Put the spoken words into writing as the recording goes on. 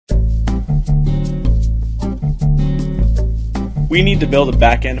We need to build a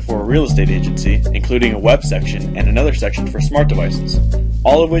backend for a real estate agency, including a web section and another section for smart devices,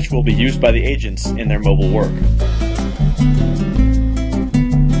 all of which will be used by the agents in their mobile work.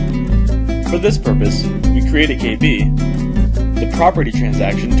 For this purpose, we create a KB, the property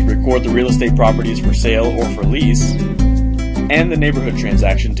transaction to record the real estate properties for sale or for lease, and the neighborhood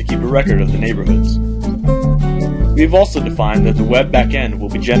transaction to keep a record of the neighborhoods. We have also defined that the web backend will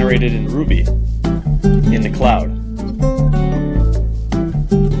be generated in Ruby, in the cloud.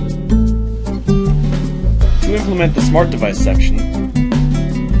 To implement the smart device section,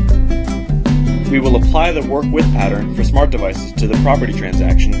 we will apply the work with pattern for smart devices to the property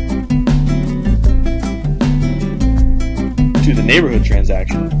transaction, to the neighborhood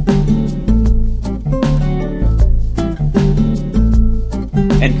transaction,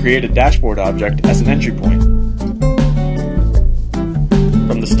 and create a dashboard object as an entry point.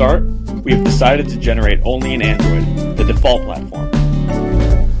 From the start, we have decided to generate only in Android, the default platform.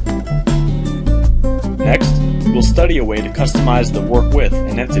 Next, we'll study a way to customize the work with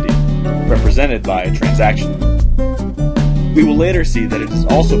an entity, represented by a transaction. We will later see that it is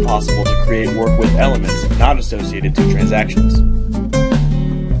also possible to create work with elements not associated to transactions.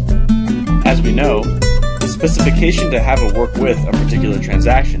 As we know, the specification to have a work with a particular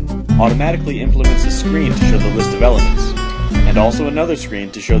transaction automatically implements a screen to show the list of elements, and also another screen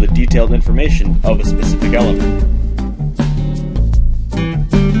to show the detailed information of a specific element.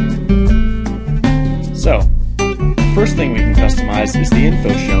 So, the first thing we can customize is the info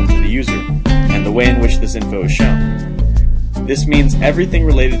shown to the user, and the way in which this info is shown. This means everything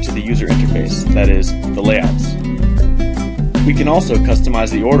related to the user interface, that is, the layouts. We can also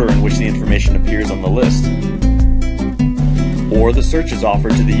customize the order in which the information appears on the list, or the searches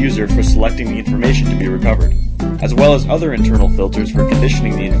offered to the user for selecting the information to be recovered, as well as other internal filters for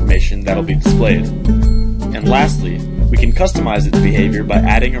conditioning the information that will be displayed. And lastly, we can customize its behavior by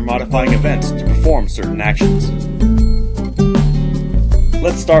adding or modifying events to perform certain actions.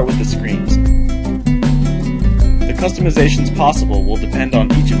 Let's start with the screens. The customizations possible will depend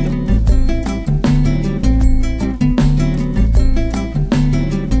on each of them.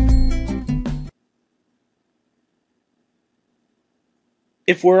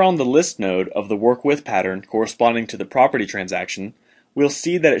 If we're on the list node of the work with pattern corresponding to the property transaction, we'll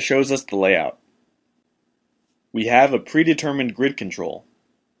see that it shows us the layout. We have a predetermined grid control,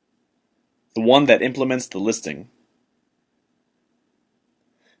 the one that implements the listing.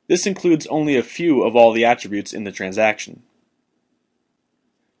 This includes only a few of all the attributes in the transaction.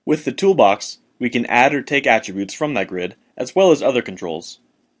 With the toolbox, we can add or take attributes from that grid, as well as other controls.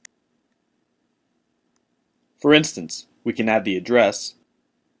 For instance, we can add the address,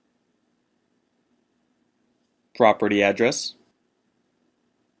 property address,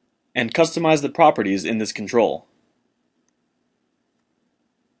 and customize the properties in this control.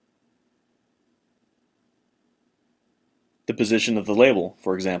 The position of the label,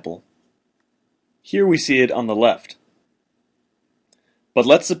 for example. Here we see it on the left. But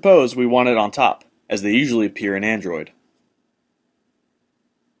let's suppose we want it on top, as they usually appear in Android.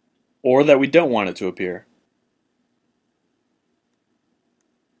 Or that we don't want it to appear.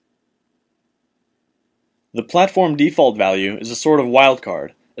 The platform default value is a sort of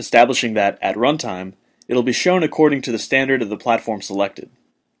wildcard, establishing that, at runtime, it'll be shown according to the standard of the platform selected.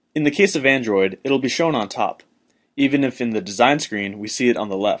 In the case of Android, it'll be shown on top, even if in the design screen we see it on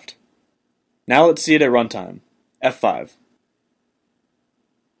the left. Now let's see it at runtime. F5.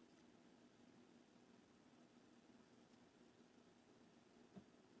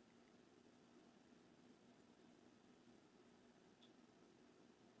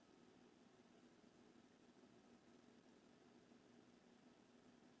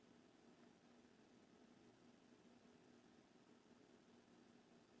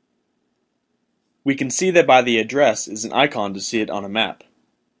 We can see that by the address is an icon to see it on a map.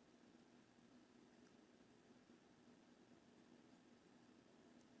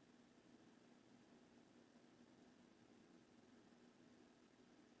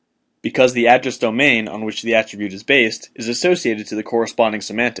 Because the address domain on which the attribute is based is associated to the corresponding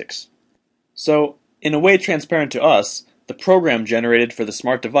semantics. So, in a way transparent to us, the program generated for the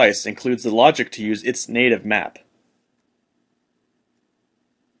smart device includes the logic to use its native map.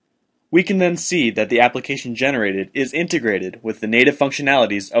 We can then see that the application generated is integrated with the native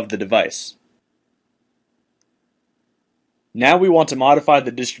functionalities of the device. Now we want to modify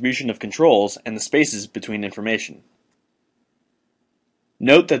the distribution of controls and the spaces between information.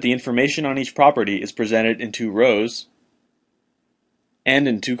 Note that the information on each property is presented in 2 rows and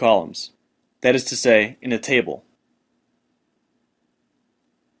in 2 columns. That is to say, in a table.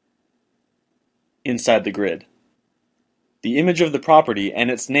 inside the grid. The image of the property and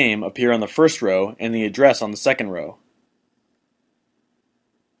its name appear on the first row and the address on the second row.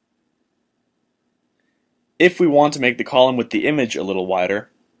 If we want to make the column with the image a little wider,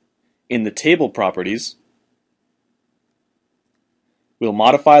 in the table properties, we'll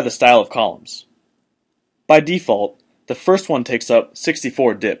modify the style of columns. By default, the first one takes up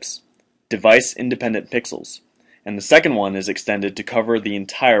 64 dips, device independent pixels, and the second one is extended to cover the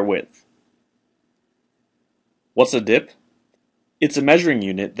entire width. What's a dip? It's a measuring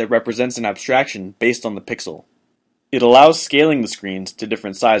unit that represents an abstraction based on the pixel. It allows scaling the screens to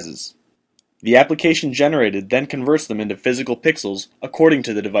different sizes. The application generated then converts them into physical pixels according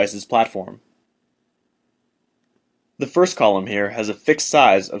to the device's platform. The first column here has a fixed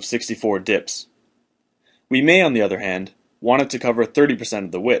size of 64 dips. We may, on the other hand, want it to cover 30%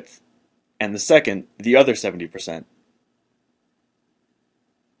 of the width, and the second, the other 70%.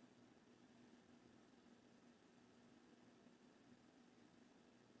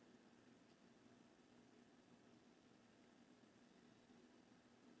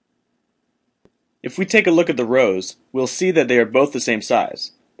 If we take a look at the rows, we'll see that they are both the same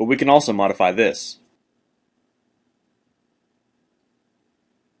size, but we can also modify this.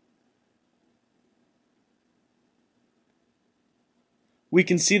 We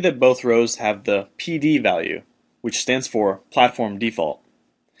can see that both rows have the PD value, which stands for Platform Default.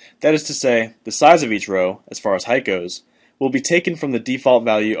 That is to say, the size of each row, as far as height goes, will be taken from the default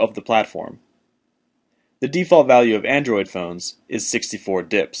value of the platform. The default value of Android phones is 64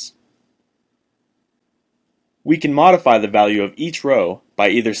 dips. We can modify the value of each row by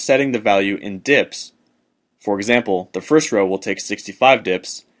either setting the value in dips. For example, the first row will take 65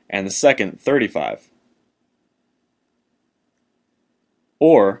 dips and the second 35.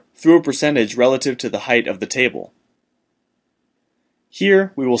 Or through a percentage relative to the height of the table.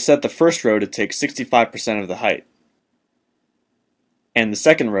 Here we will set the first row to take 65% of the height, and the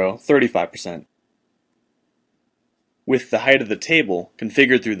second row 35%, with the height of the table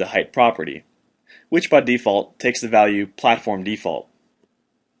configured through the height property, which by default takes the value Platform Default,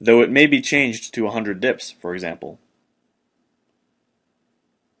 though it may be changed to 100 dips, for example.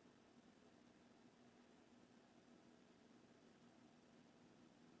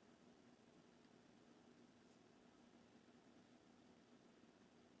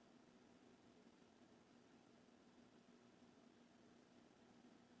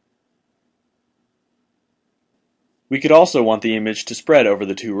 We could also want the image to spread over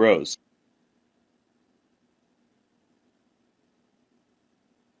the two rows.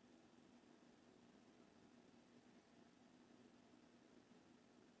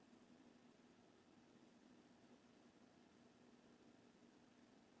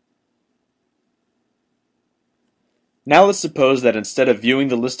 Now let's suppose that instead of viewing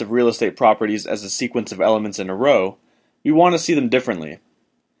the list of real estate properties as a sequence of elements in a row, we want to see them differently,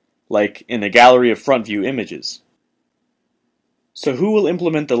 like in a gallery of front view images. So who will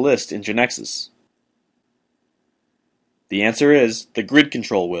implement the list in GeneXus? The answer is the grid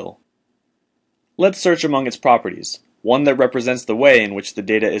control will. Let's search among its properties, one that represents the way in which the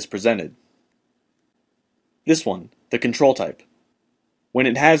data is presented. This one, the control type. When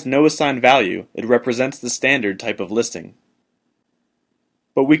it has no assigned value, it represents the standard type of listing.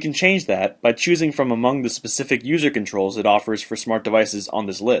 But we can change that by choosing from among the specific user controls it offers for smart devices on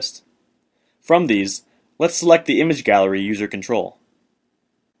this list. From these, let's select the Image Gallery user control.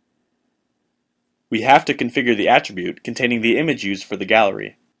 We have to configure the attribute containing the image used for the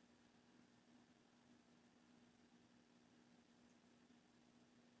gallery.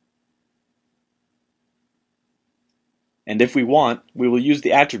 And if we want, we will use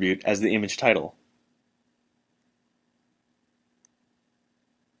the attribute as the image title.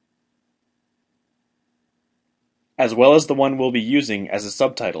 As well as the one we'll be using as a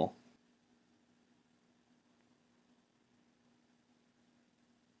subtitle.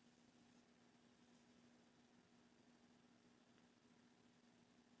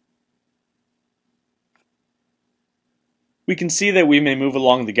 We can see that we may move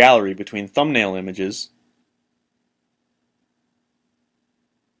along the gallery between thumbnail images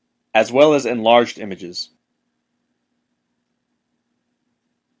as well as enlarged images.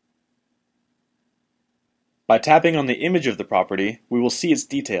 By tapping on the image of the property, we will see its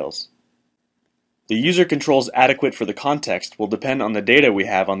details. The user controls adequate for the context will depend on the data we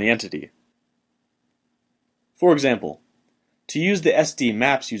have on the entity. For example, to use the SD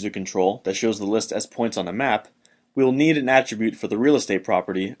Maps user control that shows the list as points on a map, we will need an attribute for the real estate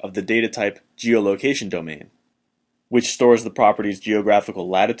property of the data type Geo-location domain, which stores the property's geographical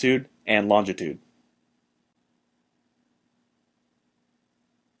latitude and longitude.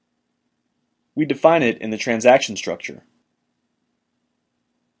 we define it in the transaction structure.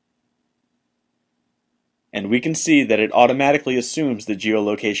 And we can see that it automatically assumes the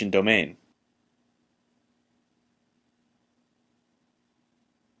geolocation domain.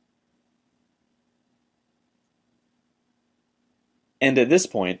 And at this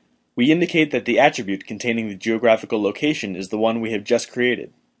point, we indicate that the attribute containing the geographical location is the one we have just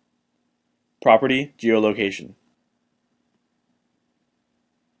created. Property geolocation.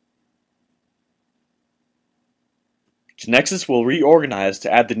 GeneXus will reorganize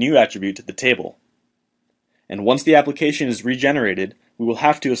to add the new attribute to the table. And once the application is regenerated, we will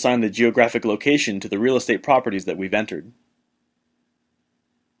have to assign the geographic location to the real estate properties that we've entered.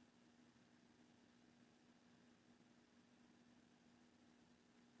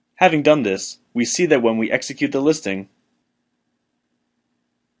 Having done this, we see that when we execute the listing,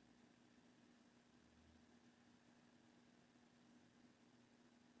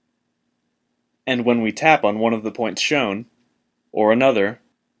 and when we tap on one of the points shown, or another,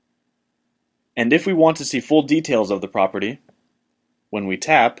 and if we want to see full details of the property, when we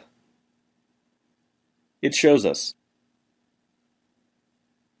tap, it shows us.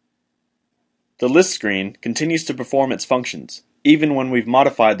 The list screen continues to perform its functions, even when we've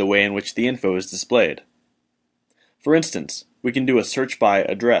modified the way in which the info is displayed. For instance, we can do a search by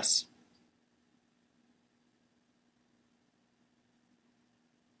address.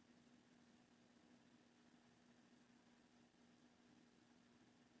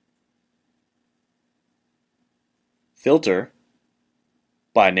 Filter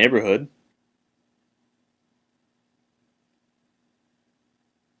by neighborhood.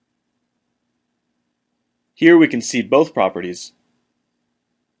 Here we can see both properties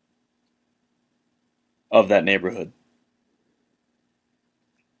of that neighborhood.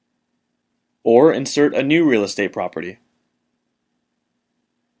 Or insert a new real estate property.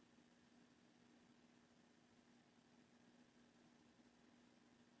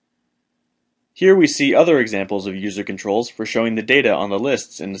 Here we see other examples of user controls for showing the data on the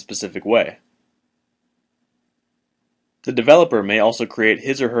lists in a specific way. The developer may also create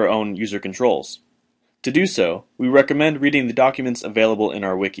his or her own user controls. To do so, we recommend reading the documents available in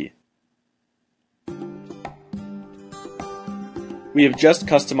our wiki. We have just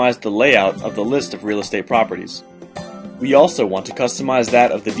customized the layout of the list of real estate properties. We also want to customize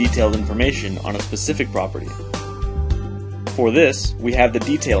that of the detailed information on a specific property. For this, we have the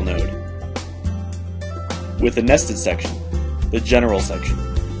Detail node, with the nested section, the General section.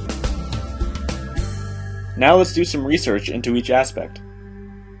 Now let's do some research into each aspect.